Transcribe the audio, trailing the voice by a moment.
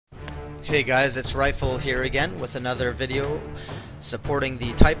Hey guys, it's Rifle here again with another video supporting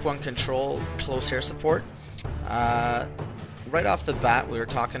the Type 1 control close air support. Right off the bat we were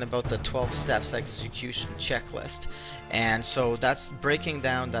talking about the 12 steps execution checklist, and so that's breaking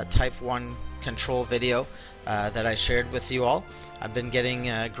down that Type 1 control video that I shared with you all. I've been getting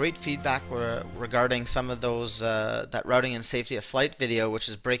great feedback regarding some of those that routing and safety of flight video, which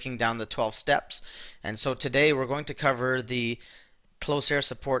is breaking down the 12 steps. And so today we're going to cover the close air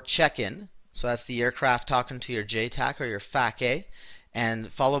support check-in, so that's the aircraft talking to your JTAC or your FAC-A, and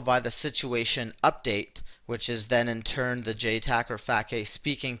followed by the situation update, which is then in turn the JTAC or FAC-A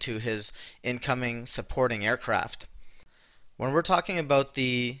speaking to his incoming supporting aircraft. When we're talking about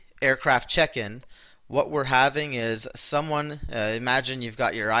the aircraft check-in, what we're having is someone, imagine you've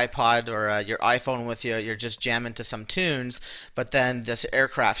got your iPod or your iPhone with you, you're just jamming to some tunes, but then this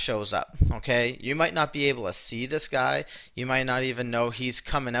aircraft shows up, okay? You might not be able to see this guy, you might not even know he's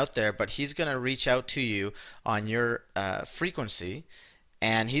coming out there, but he's going to reach out to you on your frequency,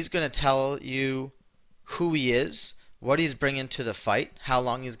 and he's going to tell you who he is, what he's bringing to the fight, how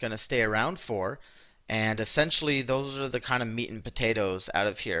long he's going to stay around for, and essentially those are the kind of meat and potatoes out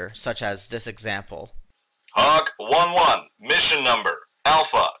of here, such as this example. Hog 1-1, mission number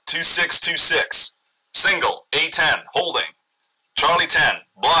Alpha 2626, single A10 holding, Charlie 10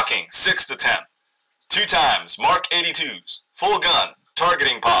 blocking 6 to 10, 2 times Mark 82s, full gun,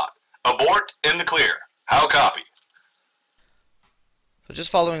 targeting pod, abort in the clear, how copy? So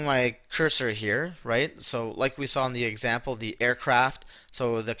just following my cursor here, right? So like we saw in the example, the aircraft,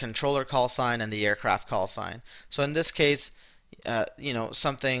 so the controller call sign and the aircraft call sign. So in this case,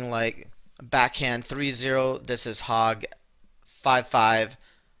 something like backhand 30, this is Hog 55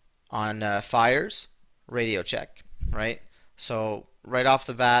 on fires, radio check, right? So right off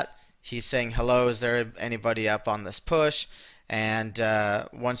the bat, he's saying, hello, is there anybody up on this push? And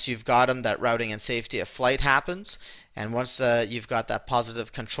once you've got him, that routing and safety of flight happens. And once you've got that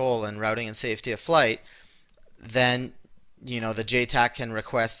positive control in routing and safety of flight, then the JTAC can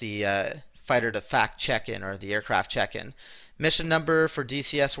request the fighter to FAC check-in or the aircraft check-in. Mission number for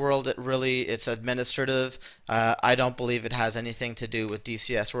DCS World, it's administrative. I don't believe it has anything to do with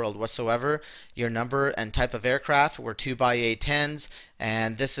DCS World whatsoever. Your number and type of aircraft were 2x-A10s,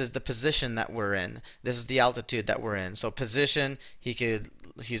 and this is the position that we're in. This is the altitude that we're in. So position,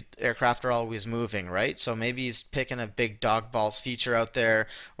 aircraft are always moving, right? So maybe he's picking a big dog balls feature out there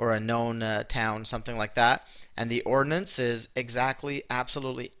or a known town, something like that. And the ordnance is exactly,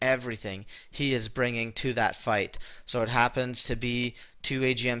 absolutely everything he is bringing to that fight. So it happens to be 2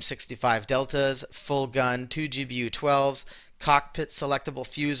 AGM-65 Deltas, full gun, 2 GBU-12s, cockpit selectable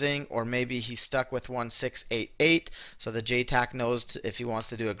fusing, or maybe he's stuck with 1688, so the JTAC knows if he wants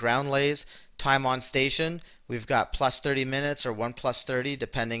to do a ground lays. Time on station, we've got plus 30 minutes or 1 plus 30,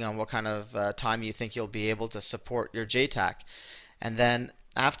 depending on what kind of time you think you'll be able to support your JTAC. And then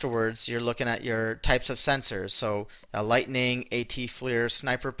afterwards, you're looking at your types of sensors, so a lightning, AT FLIR,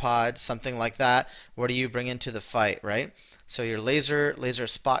 sniper pod, something like that. What do you bring into the fight, right? So your laser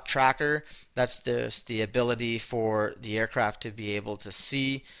spot tracker, that's the ability for the aircraft to be able to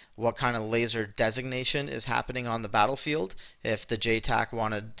see what kind of laser designation is happening on the battlefield. If the JTAC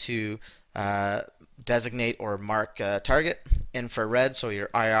wanted to designate or mark a target, infrared, so your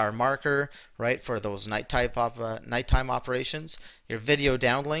IR marker, right, for those nighttime operations. Your video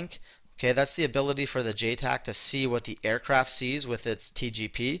downlink, okay, that's the ability for the JTAC to see what the aircraft sees with its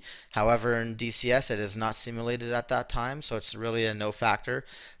TGP. However, in DCS, it is not simulated at that time, so it's really a no factor.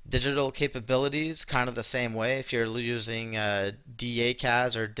 Digital capabilities, kind of the same way. If you're using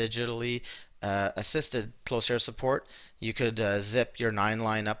DACAS or digitally assisted close air support, you could zip your 9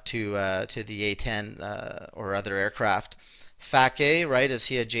 line up to the A10 or other aircraft. FAC-A, right, is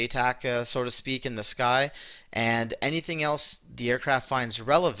he a JTAC, so to speak, in the sky? And anything else the aircraft finds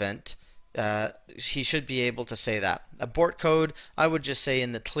relevant, he should be able to say that. Abort code, I would just say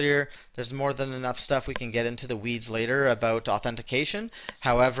in the clear. There's more than enough stuff. We can get into the weeds later about authentication.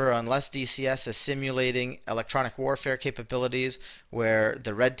 However, unless DCS is simulating electronic warfare capabilities where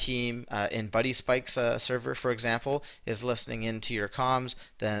the red team in Buddy Spike's server, for example, is listening into your comms,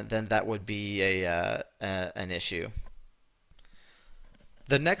 then that would be an issue.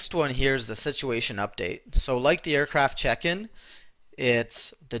 The next one here is the situation update. So like the aircraft check-in,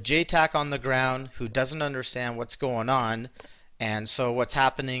 it's the JTAC on the ground who doesn't understand what's going on, and so what's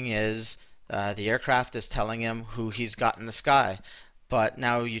happening is the aircraft is telling him who he's got in the sky. But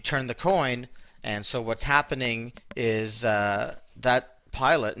now you turn the coin, and so what's happening is that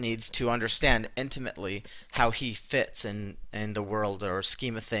pilot needs to understand intimately how he fits in the world or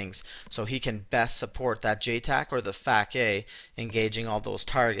scheme of things so he can best support that JTAC or the FAC-A engaging all those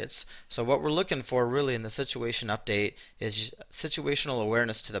targets. So what we're looking for really in the situation update is situational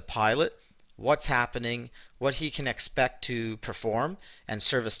awareness to the pilot, what's happening, what he can expect to perform and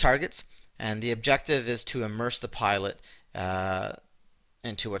service targets, and the objective is to immerse the pilot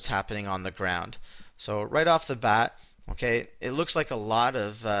into what's happening on the ground. So right off the bat, okay, it looks like a lot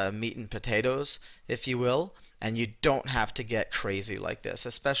of meat and potatoes, if you will, and you don't have to get crazy like this,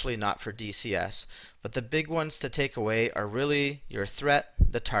 especially not for DCS. But the big ones to take away are really your threat,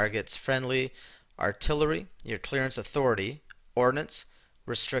 the targets, friendly, artillery, your clearance authority, ordnance,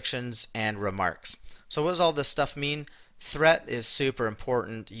 restrictions, and remarks. So what does all this stuff mean? Threat is super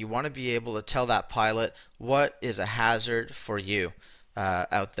important. You want to be able to tell that pilot what is a hazard for you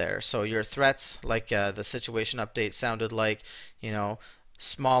out there. So your threats, like the situation update sounded like, you know,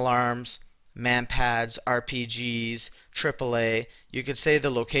 small arms, manpads, RPGs, AAA. You could say the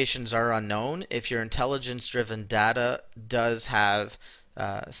locations are unknown if your intelligence-driven data does have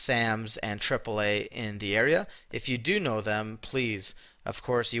SAMs and AAA in the area. If you do know them, please, of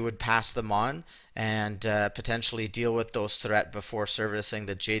course, you would pass them on and potentially deal with those threats before servicing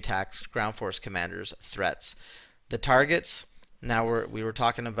the JTAC's Ground Force Commander's threats. The targets, now we were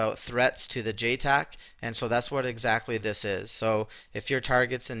talking about threats to the JTAC, and so that's what exactly this is. So if your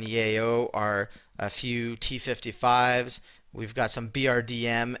targets in the AO are a few T-55s, we've got some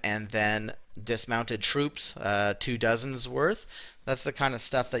BRDM, and then dismounted troops, 2 dozens worth. That's the kind of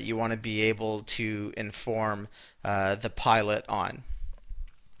stuff that you want to be able to inform the pilot on.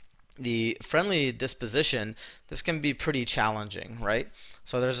 The friendly disposition, this can be pretty challenging, right?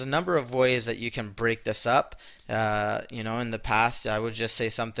 So there's a number of ways that you can break this up. You know, in the past, I would just say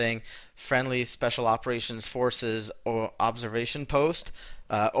something friendly Special Operations Forces or observation post,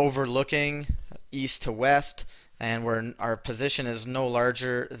 overlooking east to west, and where our position is no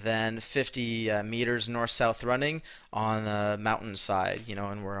larger than 50 meters north-south running on the mountain side, you know,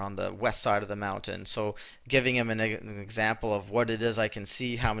 and we're on the west side of the mountain. So giving him an example of what it is I can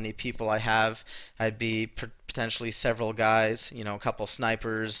see, how many people I have, I'd be potentially several guys, you know, a couple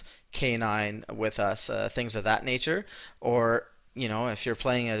snipers, K9 with us, things of that nature. Or, you know, if you're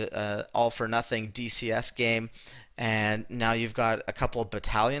playing a all-for-nothing DCS game, and now you've got a couple of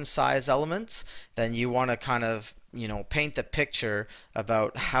battalion size elements, then you want to kind of, you know, paint the picture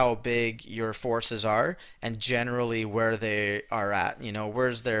about how big your forces are and generally where they are at. You know,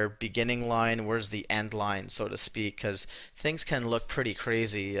 where's their beginning line, where's the end line, so to speak, because things can look pretty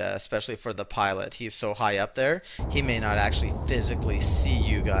crazy, especially for the pilot. He's so high up there, he may not actually physically see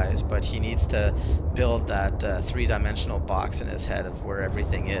you guys, but he needs to build that three-dimensional box in his head of where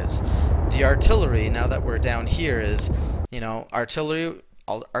everything is. The artillery, now that we're down here, is, you know,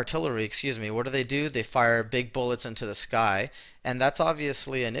 artillery, excuse me, what do? They fire big bullets into the sky, and that's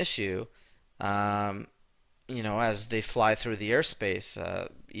obviously an issue, you know, as they fly through the airspace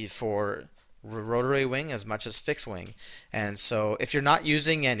for rotary wing as much as fixed wing. And so if you're not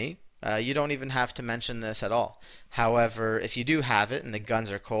using any, you don't even have to mention this at all. However, if you do have it and the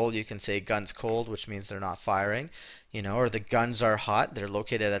guns are cold, you can say guns cold, which means they're not firing, you know, or the guns are hot, they're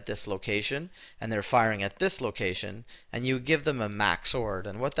located at this location and they're firing at this location, and you give them a max sword.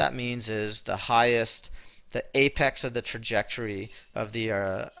 And what that means is the highest, the apex of the trajectory of the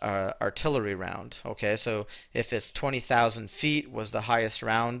artillery round. Okay, so if it's 20,000 feet was the highest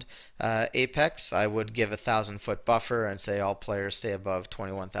round apex, I would give a 1,000-foot buffer and say all players stay above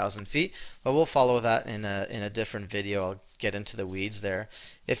 21,000 feet. But we'll follow that in a different video. I'll get into the weeds there.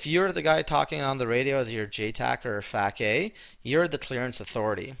 If you're the guy talking on the radio as your JTAC or FAC-A, you're the clearance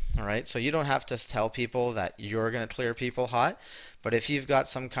authority. All right, so you don't have to tell people that you're going to clear people hot. But if you've got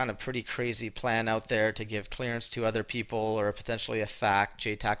some kind of pretty crazy plan out there to give clearance to other people, or potentially a FAC,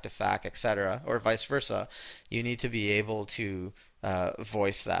 JTAC to FAC, etc., or vice versa, you need to be able to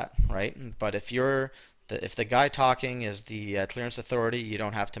voice that, right? But if the guy talking is the clearance authority, you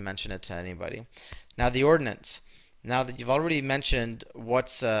don't have to mention it to anybody. Now the ordnance. Now that you've already mentioned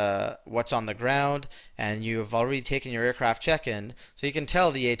what's on the ground, and you've already taken your aircraft check-in, so you can tell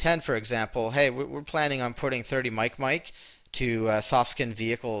the A-10, for example, hey, we're planning on putting 30 Mike to soft-skin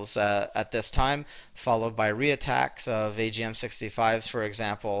vehicles at this time, followed by reattacks of AGM-65s, for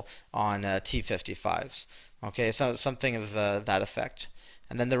example, on T-55s. Okay, so something of that effect.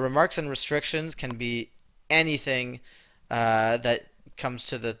 And then the remarks and restrictions can be anything that comes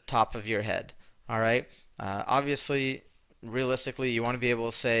to the top of your head. All right. Obviously, realistically, you want to be able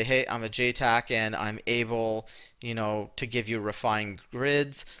to say, hey, I'm a JTAC and I'm able, to give you refined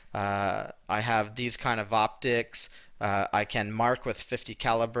grids. I have these kind of optics. I can mark with 50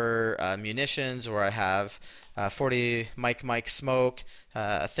 caliber munitions, or I have 40 Mike smoke,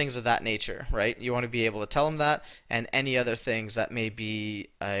 things of that nature, right? You want to be able to tell them that, and any other things that may be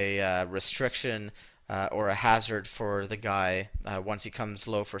a restriction or a hazard for the guy once he comes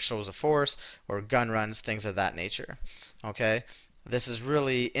low for shows of force or gun runs, things of that nature. Okay, this is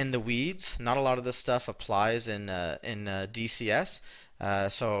really in the weeds. Not a lot of this stuff applies in DCS,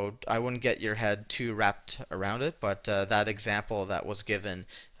 so I wouldn't get your head too wrapped around it. But that example that was given,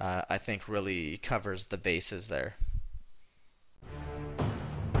 I think, really covers the bases there.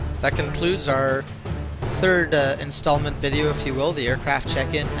 That concludes our third installment video, if you will, the aircraft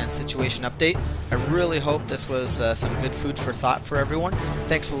check-in and situation update. I really hope this was some good food for thought for everyone.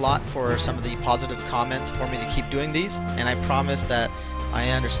 Thanks a lot for some of the positive comments for me to keep doing these, and I promise that I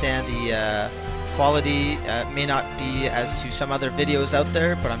understand the quality may not be as to some other videos out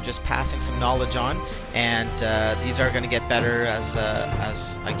there, but I'm just passing some knowledge on, and these are going to get better as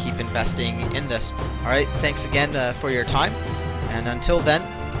I keep investing in this. Alright, thanks again for your time, and until then,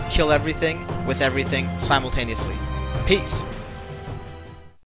 kill everything with everything simultaneously. Peace!